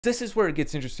This is where it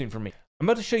gets interesting for me. I'm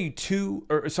about to show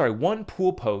you one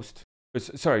pool post,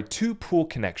 two pool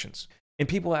connections. And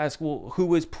people ask, well,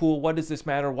 who is pool? What does this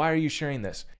matter? Why are you sharing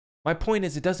this? My point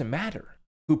is, it doesn't matter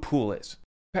who pool is.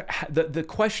 The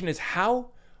question is,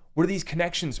 how were these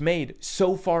connections made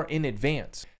so far in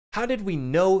advance? How did we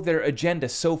know their agenda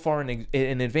so far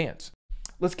in advance?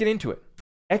 Let's get into it.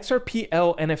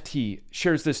 XRPL NFT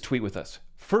shares this tweet with us.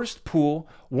 First pool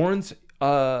warns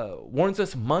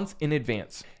us months in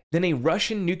advance. Then a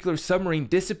Russian nuclear submarine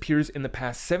disappears in the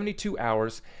past 72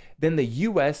 hours. Then the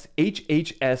US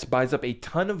HHS buys up a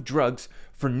ton of drugs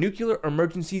for nuclear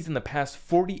emergencies in the past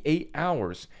 48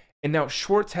 hours. And now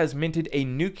Schwartz has minted a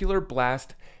nuclear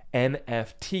blast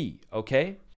NFT,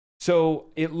 okay? So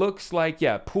it looks like,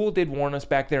 yeah, Pool did warn us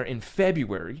back there in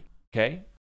February, okay?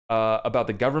 About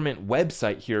the government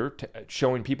website here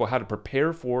showing people how to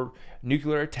prepare for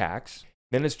nuclear attacks.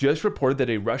 Then it's just reported that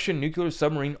a Russian nuclear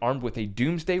submarine armed with a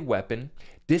doomsday weapon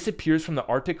disappears from the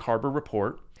Arctic Harbor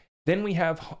report. Then we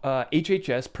have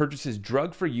HHS purchases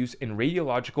drug for use in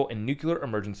radiological and nuclear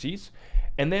emergencies.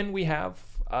 And then we have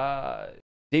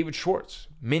David Schwartz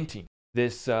minting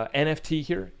this NFT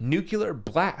here, Nuclear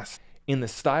Blast, in the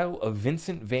style of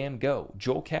Vincent van Gogh.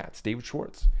 Joel Katz, David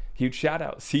Schwartz. Huge shout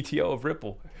out, CTO of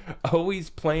Ripple. Always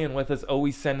playing with us,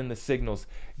 always sending the signals.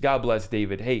 God bless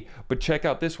David. Hey, but check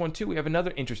out this one too. We have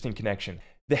another interesting connection.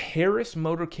 The Harris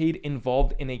motorcade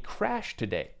involved in a crash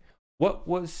today. What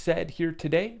was said here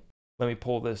today? Let me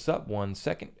pull this up 1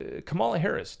 second. Kamala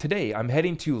Harris, today I'm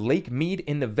heading to Lake Mead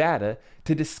in Nevada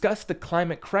to discuss the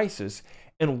climate crisis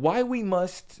and why we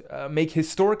must make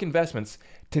historic investments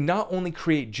to not only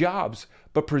create jobs,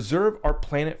 but preserve our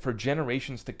planet for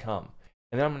generations to come.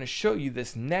 And then I'm going to show you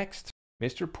this next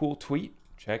Mr. Pool tweet.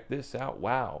 Check this out.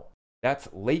 Wow. That's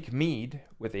Lake Mead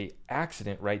with an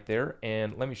accident right there.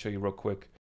 And let me show you real quick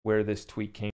where this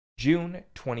tweet came. June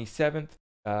 27th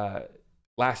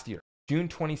last year. June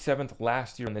 27th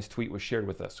last year, and this tweet was shared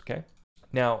with us, okay?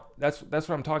 Now, that's what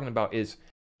I'm talking about is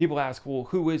people ask, well,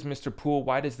 who is Mr. Pool?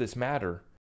 Why does this matter?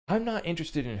 I'm not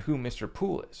interested in who Mr.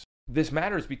 Pool is. This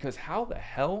matters because how the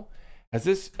hell has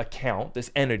this account,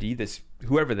 this entity, this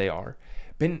whoever they are,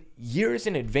 been years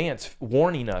in advance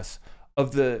warning us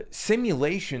of the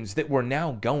simulations that we're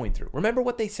now going through? Remember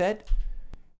what they said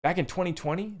back in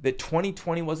 2020? That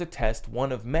 2020 was a test,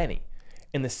 one of many,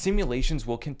 and the simulations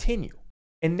will continue.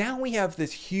 And now we have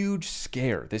this huge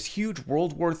scare, this huge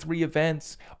World War III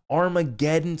events,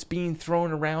 Armageddon's being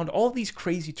thrown around, all these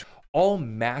crazy, all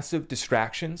massive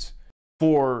distractions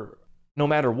for no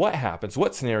matter what happens,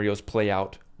 what scenarios play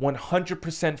out,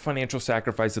 100% financial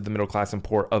sacrifice of the middle class and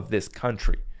poor of this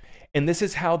country. And this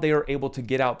is how they are able to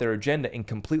get out their agenda and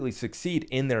completely succeed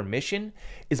in their mission,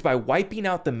 is by wiping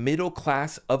out the middle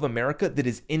class of America that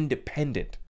is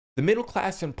independent. The middle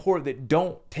class and poor that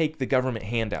don't take the government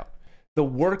handout. The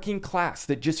working class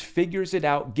that just figures it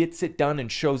out, gets it done,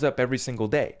 and shows up every single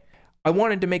day. I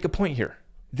wanted to make a point here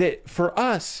that for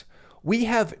us, we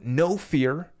have no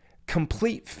fear,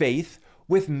 complete faith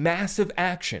with massive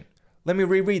action. Let me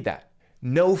reread that.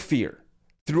 No fear.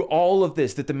 Through all of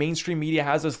this that the mainstream media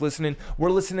has us listening,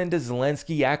 we're listening to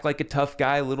Zelensky act like a tough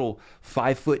guy, little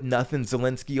 5'0"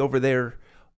 Zelensky over there.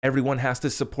 Everyone has to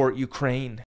support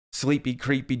Ukraine. Sleepy,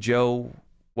 creepy Joe.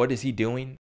 What is he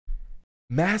doing?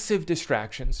 Massive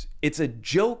distractions. It's a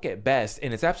joke at best,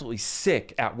 and it's absolutely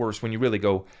sick at worst when you really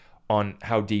go on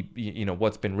how deep,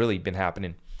 what's really been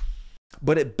happening.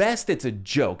 But at best, it's a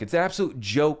joke. It's an absolute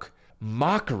joke,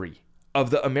 mockery of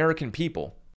the American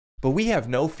people. But we have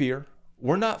no fear.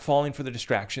 We're not falling for the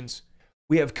distractions.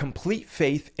 We have complete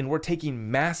faith, and we're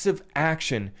taking massive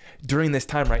action during this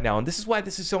time right now. And this is why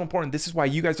this is so important. This is why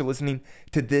you guys are listening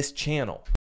to this channel.